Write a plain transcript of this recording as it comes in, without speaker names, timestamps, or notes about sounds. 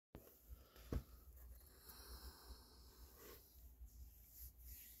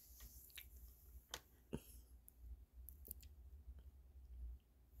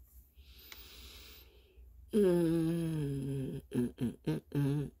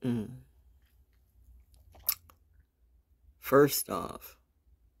First off,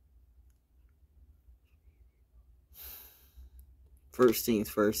 first things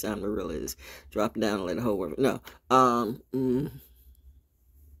first, I'm the realist. Drop it down and let the whole world. No.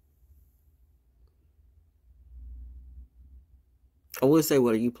 I would say,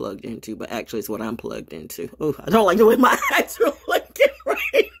 what are you plugged into? But actually, it's what I'm plugged into. Oh, I don't like the way my eyes are looking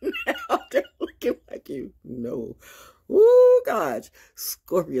right now. They're looking like you. No. Ooh, gosh.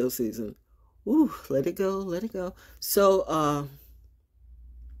 Scorpio season. Ooh, let it go. Let it go. So,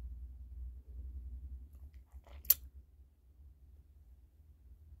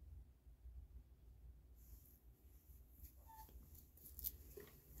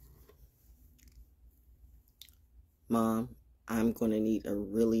 Mom, I'm going to need a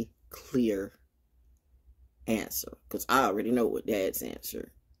really clear answer, because I already know what Dad's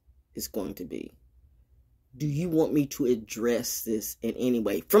answer is going to be. Do you want me to address this in any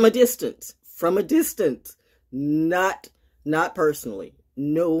way? From a distance. From a distance. Not personally.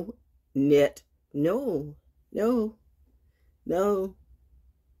 No. Net. No. No. No.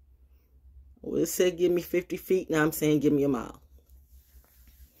 Well, it said give me 50 feet. Now I'm saying give me a mile.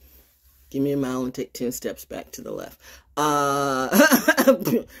 Give me a mile and take 10 steps back to the left.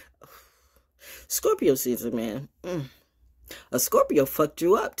 Scorpio season, man. A Scorpio fucked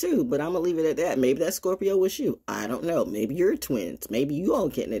you up too, but I'm going to leave it at that. Maybe that Scorpio was you. I don't know. Maybe you're twins. Maybe you all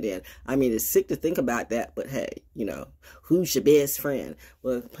getting it in. I mean, it's sick to think about that, but hey, you know, who's your best friend?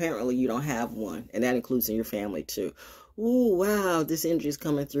 Well, apparently you don't have one, and that includes in your family too. Ooh, wow, this energy is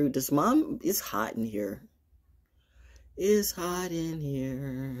coming through. This mom, it's hot in here. It's hot in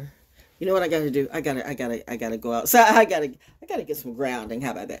here. You know what I gotta do? I gotta go outside. I gotta get some grounding.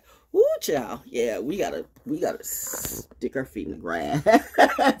 How about that? Ooh, child. Yeah, we gotta stick our feet in the grass.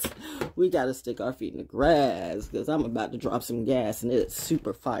 We gotta stick our feet in the grass, because I'm about to drop some gas and it's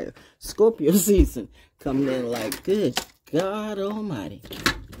super fire. Scorpio season coming in like, good God almighty.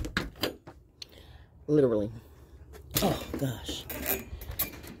 Literally. Oh gosh.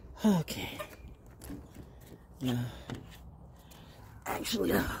 Okay. Yeah.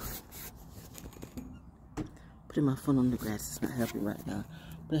 Actually, putting my foot on the grass is not helping right now,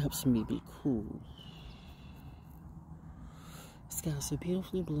 but it helps me be cool. The sky is so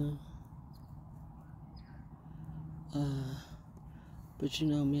beautifully blue. But you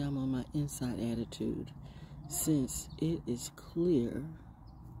know me, I'm on my inside attitude. Since it is clear,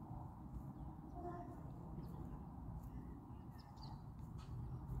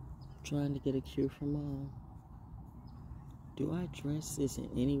 trying to get a cue from Mom. Do I address this in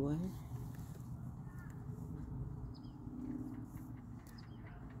any way?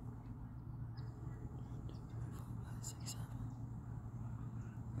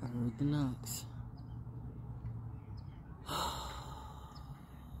 I heard the knocks.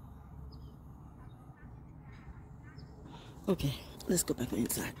 Okay, let's go back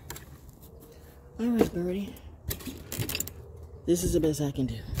inside. Alright, Birdie. This is the best I can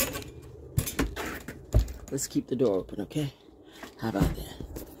do. Let's keep the door open, okay? How about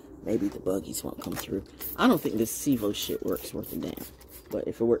that? Maybe the buggies won't come through. I don't think this SIVO shit works worth a damn. But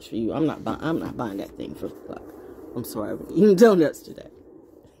if it works for you, I'm not buying that thing for fuck. I'm sorry, I've been eating donuts today.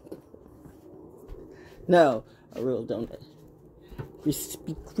 No, a real donut.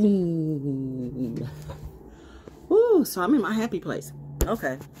 Krispy Kreme. Ooh, so I'm in my happy place.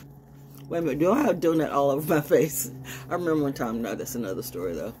 Okay. Wait a minute, do I have a donut all over my face? I remember one time, no, that's another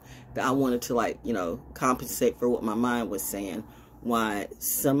story though, that I wanted to, like, you know, compensate for what my mind was saying, why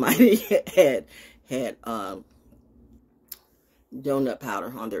somebody had donut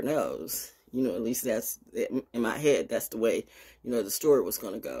powder on their nose. You know, at least that's, in my head, that's the way, you know, the story was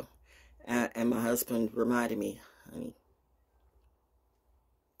going to go. And my husband reminded me, honey,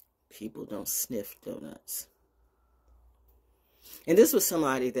 people don't sniff donuts. And this was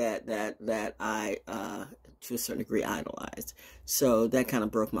somebody that I, to a certain degree, idolized. So that kind of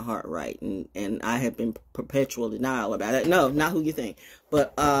broke my heart, right? And I have been perpetual denial about it. No, not who you think,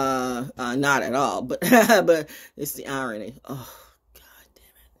 but not at all. But but it's the irony. Oh, God damn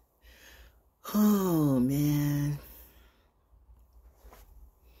it. Oh, man.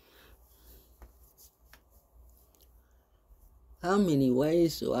 How many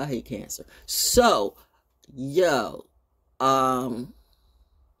ways do I hate cancer? So, yo, I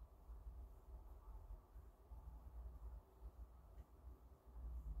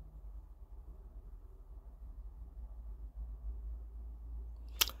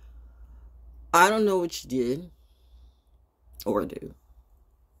don't know what you did or do.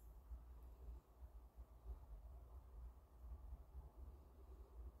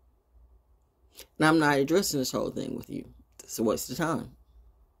 And I'm not addressing this whole thing with you. It's a waste of time.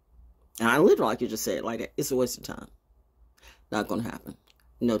 And I literally, like you just said, like that. It's a waste of time. Not going to happen.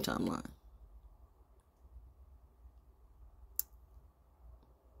 No timeline.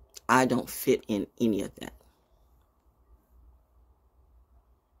 I don't fit in any of that.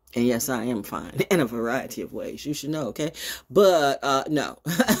 And yes, I am fine in a variety of ways. You should know, okay? But no.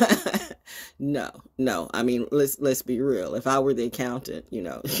 No. I mean, let's be real. If I were the accountant, you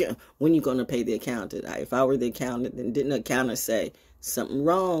know, when you gonna pay the accountant? If I were the accountant, then didn't the accountant say something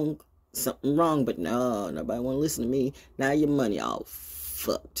wrong? But no, nobody want to listen to me. Now your money all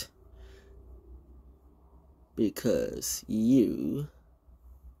fucked because you.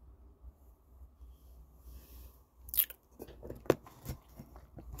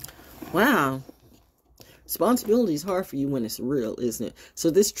 Wow. Responsibility is hard for you when it's real, isn't it? So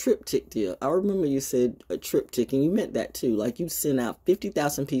this triptych deal, I remember you said a triptych, and you meant that too. Like you send out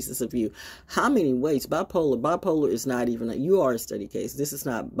 50,000 pieces of you. How many ways? Bipolar is not even, you are a study case. This is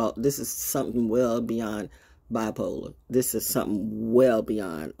not about, this is something well beyond bipolar. This is something well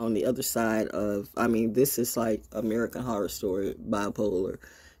beyond on the other side of, I mean, this is like American Horror Story, bipolar.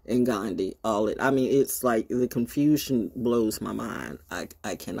 And Gandhi, all it. I mean, it's like the confusion blows my mind.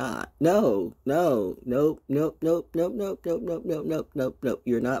 I cannot. No. Nope.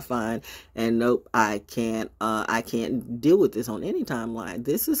 You're not fine. And nope, I can't deal with this on any timeline.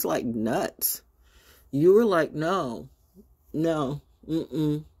 This is like nuts. You were like, no. Not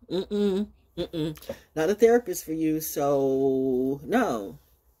a therapist for you, so no.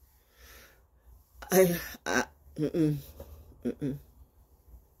 I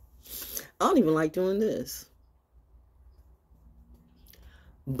don't even like doing this.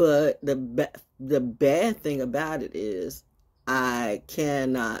 But the bad thing about it is I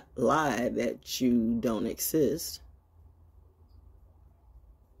cannot lie that you don't exist.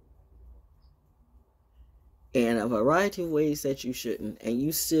 And a variety of ways that you shouldn't, and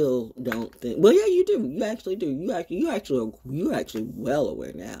you still don't think. Well, yeah, you do. You actually do. You actually well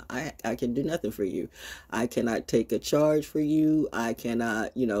aware now. I can do nothing for you. I cannot take a charge for you. I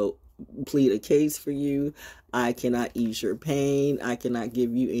cannot, plead a case for you. I cannot ease your pain. I cannot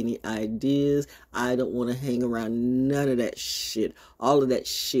give you any ideas. I don't want to hang around none of that shit. All of that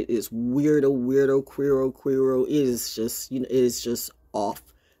shit is weirdo, queero. It is just, it is just off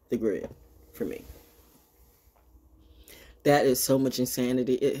the grid for me. That is so much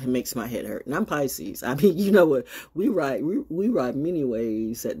insanity. It makes my head hurt. And I'm Pisces. I mean, you know what? We ride many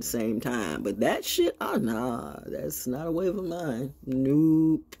waves at the same time. But that shit, oh, nah. That's not a wave of mine.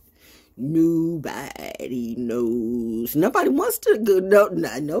 Nope. Nobody knows. Nobody wants to go.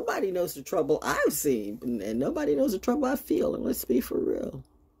 Nobody knows the trouble I've seen. And nobody knows the trouble I feel. And let's be for real.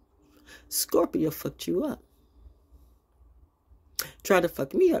 Scorpio fucked you up. Tried to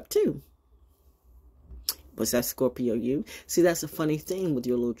fuck me up, too. Was that Scorpio you? See, that's a funny thing with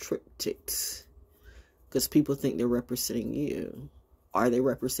your little triptychs. Because people think they're representing you. Are they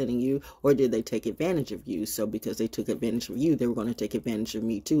representing you? Or did they take advantage of you? So because they took advantage of you, they were going to take advantage of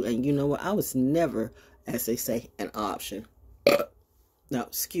me too. And you know what? I was never, as they say, an option. No,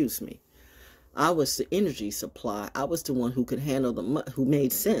 excuse me. I was the energy supply. I was the one who could handle who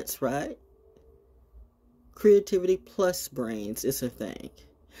made sense, right? Creativity plus brains is a thing.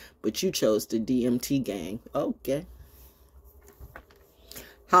 But you chose the DMT gang. Okay.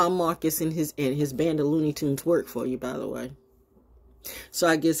 How Marcus and his band of Looney Tunes work for you, by the way. So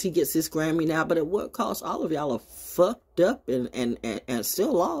I guess he gets his Grammy now, but at what cost? All of y'all are fucked up and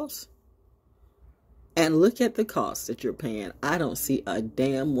still lost. And look at the cost that you're paying. I don't see a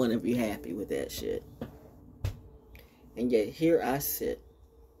damn one of you happy with that shit. And yet here I sit.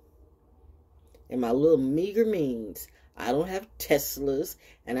 In my little meager means. I don't have Teslas,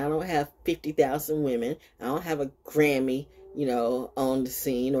 and I don't have 50,000 women. I don't have a Grammy, on the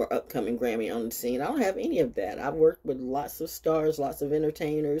scene, or upcoming Grammy on the scene. I don't have any of that. I've worked with lots of stars, lots of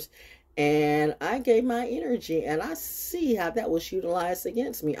entertainers, and I gave my energy, and I see how that was utilized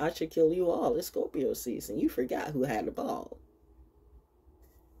against me. I should kill you all. It's Scorpio season. You forgot who had the ball.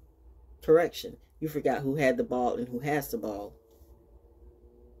 Correction. You forgot who had the ball and who has the ball.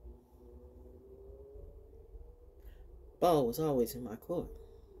 Ball was always in my court.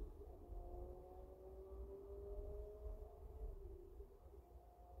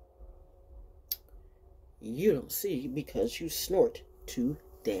 You don't see because you snort too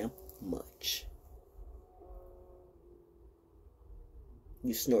damn much.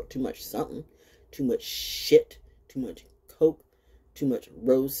 You snort too much something, too much shit, too much coke, too much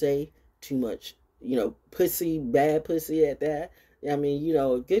rosé, too much, pussy, bad pussy at that. I mean,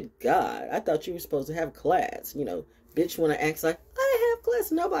 good God. I thought you were supposed to have class, Bitch want to act like, I have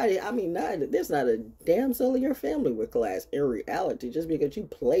class. Nobody, I mean, there's not a damn soul in your family with class. In reality, just because you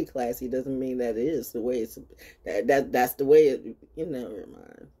play classy doesn't mean that it is the way it's, that's the way it, never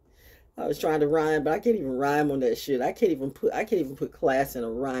mind. I was trying to rhyme, but I can't even rhyme on that shit. I can't even put class in a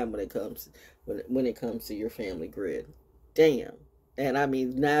rhyme when it comes to your family grid. Damn. And I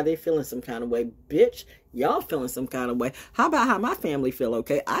mean, now they feeling some kind of way. Bitch, y'all feeling some kind of way. How about how my family feel,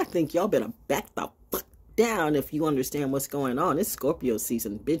 okay? I think y'all better back the fuck down if you understand what's going on. It's Scorpio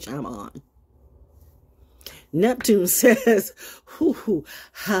season, bitch, I'm on. Neptune says, ooh,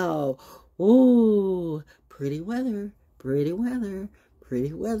 how, ooh, pretty weather, pretty weather,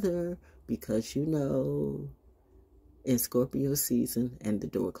 pretty weather, because it's Scorpio season and the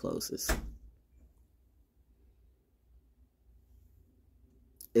door closes.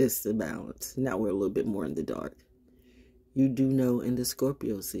 It's the balance. Now we're a little bit more in the dark. You do know in the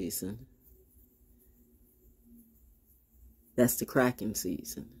Scorpio season, that's the cracking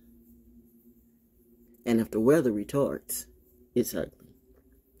season. And if the weather retards, it's ugly.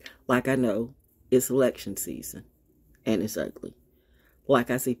 Like I know, it's election season, and it's ugly. Like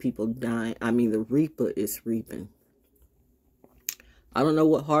I see people dying. I mean, the reaper is reaping. I don't know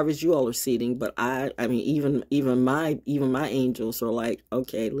what harvest you all are seeding, but I mean, even my angels are like,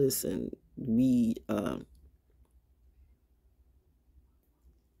 okay, listen, we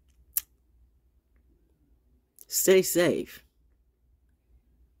stay safe,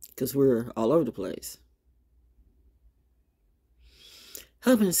 because we're all over the place,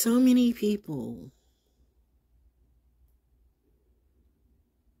 helping so many people,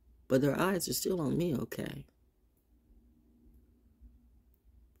 but their eyes are still on me, okay?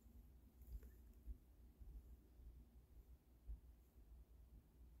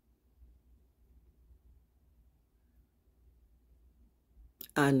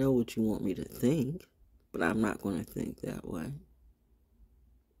 I know what you want me to think, but I'm not going to think that way.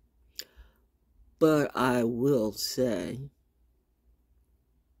 But I will say,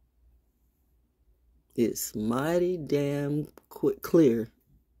 it's mighty damn clear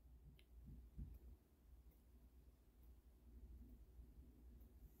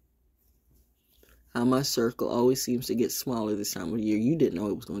how my circle always seems to get smaller this time of the year. You didn't know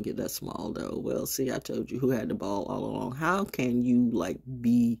it was going to get that small, though. Well, see, I told you who had the ball all along. How can you,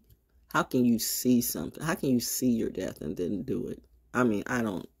 how can you see something? How can you see your death and then do it? I mean, I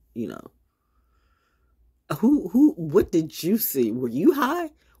don't, what did you see? Were you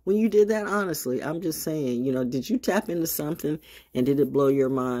high when you did that? Honestly, I'm just saying, did you tap into something and did it blow your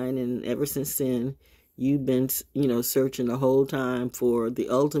mind? And ever since then, you've been, searching the whole time for the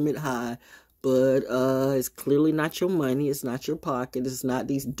ultimate high. But it's clearly not your money. It's not your pocket. It's not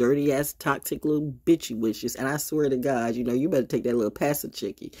these dirty ass toxic little bitchy wishes. And I swear to God, you better take that little passive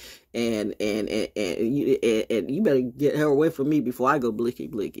chickie and you better get her away from me before I go blicky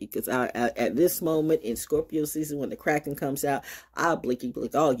blicky. Because I at this moment in Scorpio season, when the Kraken comes out, I'll blicky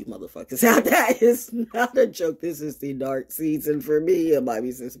blick all you motherfuckers out. That is not a joke. This is the dark season for me. And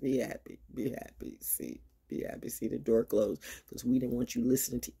Bobby says, be happy, see the door closed, because we didn't want you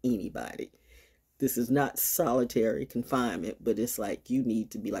listening to anybody. This is not solitary confinement, but it's like you need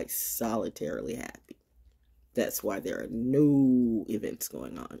to be like solitarily happy. That's why there are no events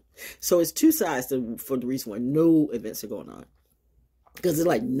going on. So it's two sides for the reason why no events are going on. Because it's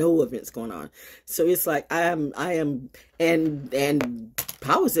like no events going on. So it's like I am, and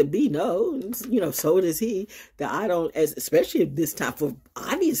powers that be know, so does he, that I don't, especially at this time for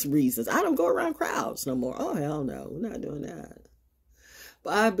obvious reasons, I don't go around crowds no more. Oh, hell no, we're not doing that.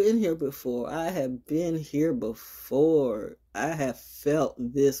 But I've been here before. I have been here before. I have felt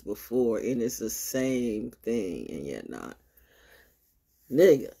this before, and it's the same thing, and yet not.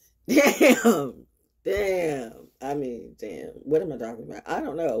 Nigga. Damn. I mean, damn. What am I talking about? I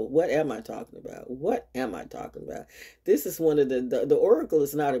don't know. What am I talking about? This is one of the oracle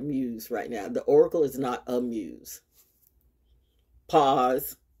is not a muse right now. The oracle is not a muse.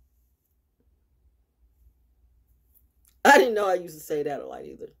 Pause. I didn't know I used to say that a lot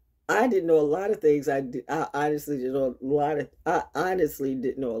either. I didn't know a lot of things I did. I honestly didn't know a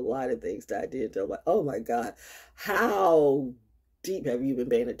lot of things that I did. I'm like, oh my God, how deep have you been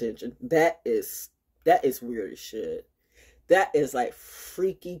paying attention? That is weird as shit. That is like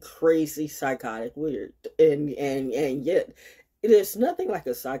freaky, crazy, psychotic weird. And yet there's nothing like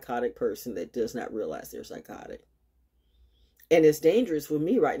a psychotic person that does not realize they're psychotic. And it's dangerous for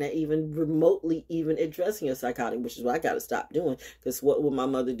me right now, even remotely even addressing a psychotic, which is what I got to stop doing. Because what will my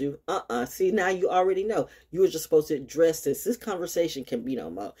mother do? See, now you already know. You were just supposed to address this. This conversation can be no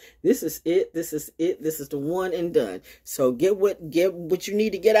more. This is it. This is it. This is the one and done. So get what you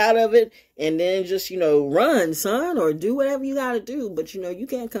need to get out of it. And then just, run, son, or do whatever you got to do. But, you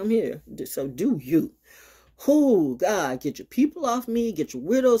can't come here. So do you. Oh, God, get your people off me, get your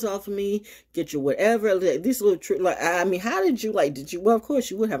widows off of me, get your whatever. This little trick, how did you, well, of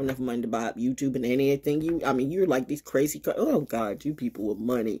course, you would have enough money to buy up YouTube and anything. You're like these crazy, oh, God, you people with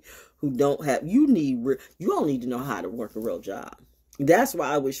money who don't have, you all need to know how to work a real job. That's why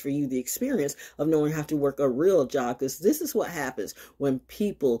I wish for you the experience of knowing how to work a real job, because this is what happens when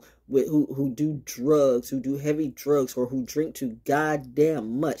people who do drugs, who do heavy drugs, or who drink too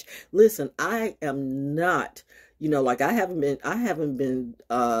goddamn much. Listen, I am not, I haven't been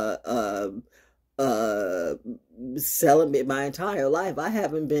celibate my entire life. I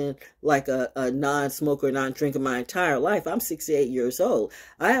haven't been like a non-smoker, non-drinker my entire life. I'm 68 years old.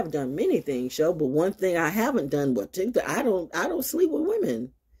 I have done many things, but one thing I haven't done, I don't sleep with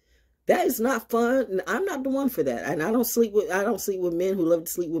women. That is not fun. I'm not the one for that. And I don't sleep with men who love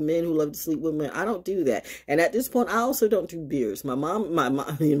to sleep with men who love to sleep with men. I don't do that. And at this point, I also don't do beers. My mom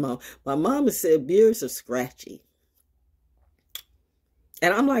has said beers are scratchy.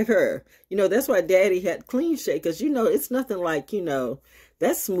 And I'm like her. That's why Daddy had clean shake, because it's nothing like,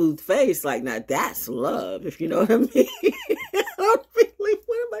 that smooth face. Like, now that's love, if you know what I mean. What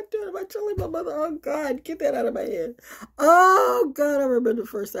am I doing? Am I telling my mother? Oh, God, get that out of my head. Oh, God, I remember the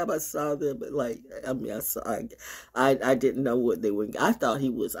first time I saw them. But I didn't know what they were. I thought he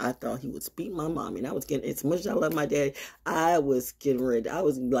was beating my mom. And I was getting, as much as I love my daddy, I was getting ready. I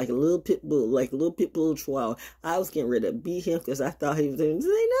was like a little pit bull chihuahua. I was getting ready to beat him because I thought he was doing, no,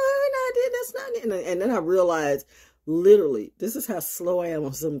 that's not it. And then I realized, literally, this is how slow I am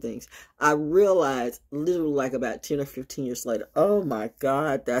on some things. I realized literally like about 10 or 15 years later, oh my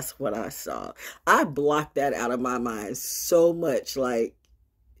God, that's what I saw. I blocked that out of my mind so much,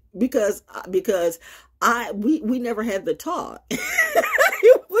 because we never had the talk.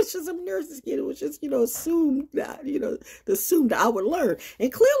 It was just a nurse's kid. It was just, assumed that, assumed that I would learn.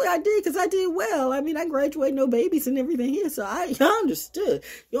 And clearly I did, because I did well. I graduated, no babies and everything here. So I understood.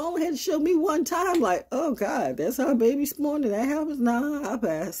 You only had to show me one time, like, oh God, that's how a baby's born and that happens. Nah, I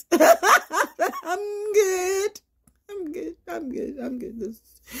passed. I'm good. You got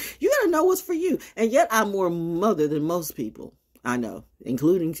to know what's for you. And yet I'm more mother than most people. I know,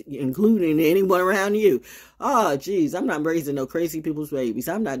 including anyone around you. Oh, geez, I'm not raising no crazy people's babies.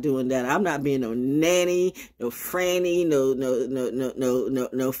 I'm not doing that. I'm not being no nanny, no franny,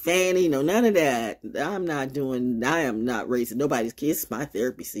 no fanny, no none of that. I am not raising nobody's kids. It's my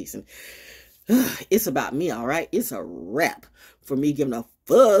therapy season. It's about me, all right? It's a wrap for me giving a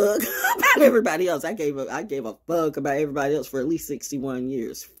fuck about everybody else. I gave a fuck about everybody else for at least 61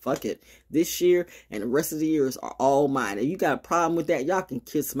 years. Fuck it. This year and the rest of the years are all mine. If you got a problem with that, y'all can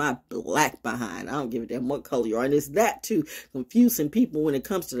kiss my black behind. I don't give a damn what color you are. And it's that too, confusing people when it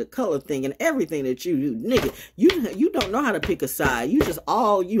comes to the color thing and everything that you do. Nigga, you don't know how to pick a side. You just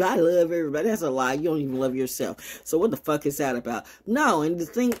all you. I love everybody. That's a lie. You don't even love yourself. So what the fuck is that about? No, and the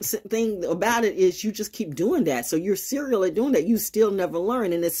thing about it is you just keep doing that. So you're serial at doing that. You still never learn.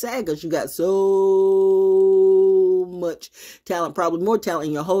 And it's sad because you got so much talent, probably more talent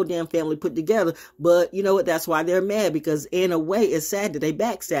in your whole damn family put together. But you know what? That's why they're mad, because in a way it's sad that they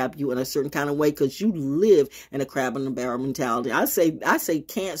backstab you in a certain kind of way, because you live in a crab in a barrel mentality. I say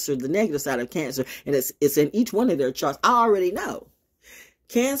cancer, the negative side of cancer, and it's in each one of their charts. I already know.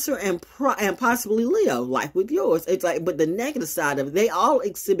 Cancer and possibly Leo, like with yours. It's like, but the negative side of it, they all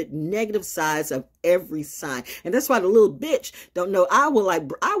exhibit negative sides of every sign. And that's why the little bitch don't know. I will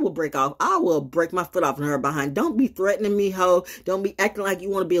break my foot off in her behind. Don't be threatening me, ho. Don't be acting like you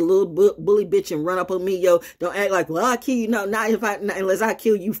want to be a little bully bitch and run up on me, yo. Don't act like, well, I'll kill you. No, not unless I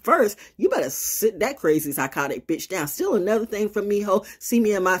kill you first. You better sit that crazy psychotic bitch down. Still another thing from me, ho. See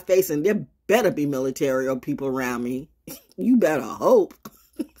me in my face, and there better be military or people around me. You better hope.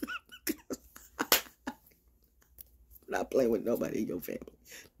 Not playing with nobody in your family.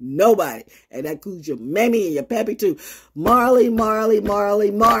 Nobody. And that includes your mammy and your pappy too. Marley.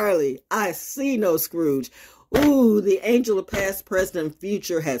 I see no Scrooge. Ooh, the angel of past, present, and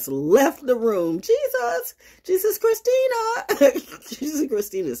future has left the room. Jesus Christina. Jesus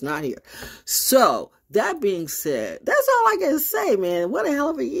Christina is not here. So, that being said, that's all I got to say, man. What a hell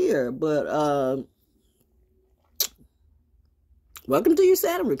of a year. But, welcome to your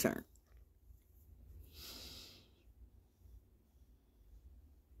Saturn return.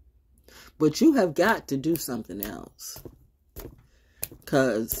 But you have got to do something else.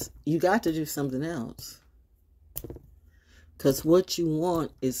 Because you got to do something else. Because what you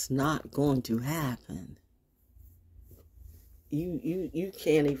want is not going to happen. You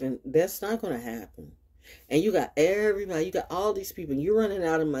can't even, that's not going to happen. And you got everybody, you got all these people, you're running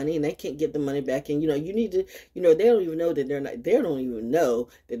out of money and they can't get the money back. And, you need to, they don't even know that they don't even know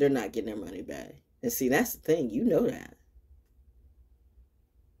that they're not getting their money back. And see, that's the thing, you know that.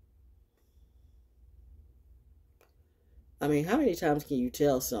 I mean, how many times can you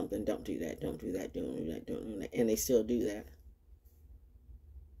tell something, don't do that, don't do that, don't do that, don't do that, and they still do that?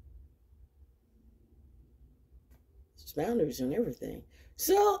 There's boundaries and everything.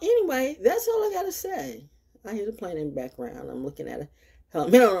 So, anyway, that's all I got to say. I hear the plane in the background. I'm looking at a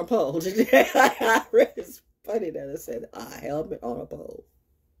helmet on a pole today. It's funny that I said a helmet on a pole.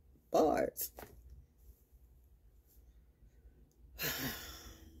 Bars.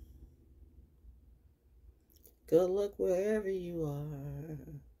 Good luck wherever you are.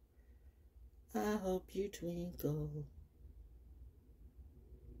 I hope you twinkle.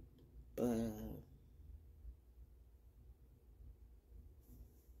 But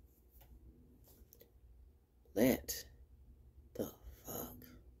let the fuck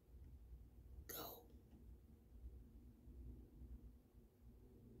go.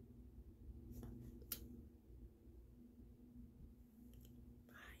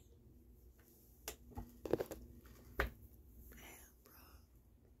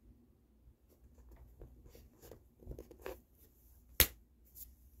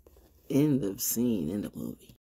 End of scene in the movie.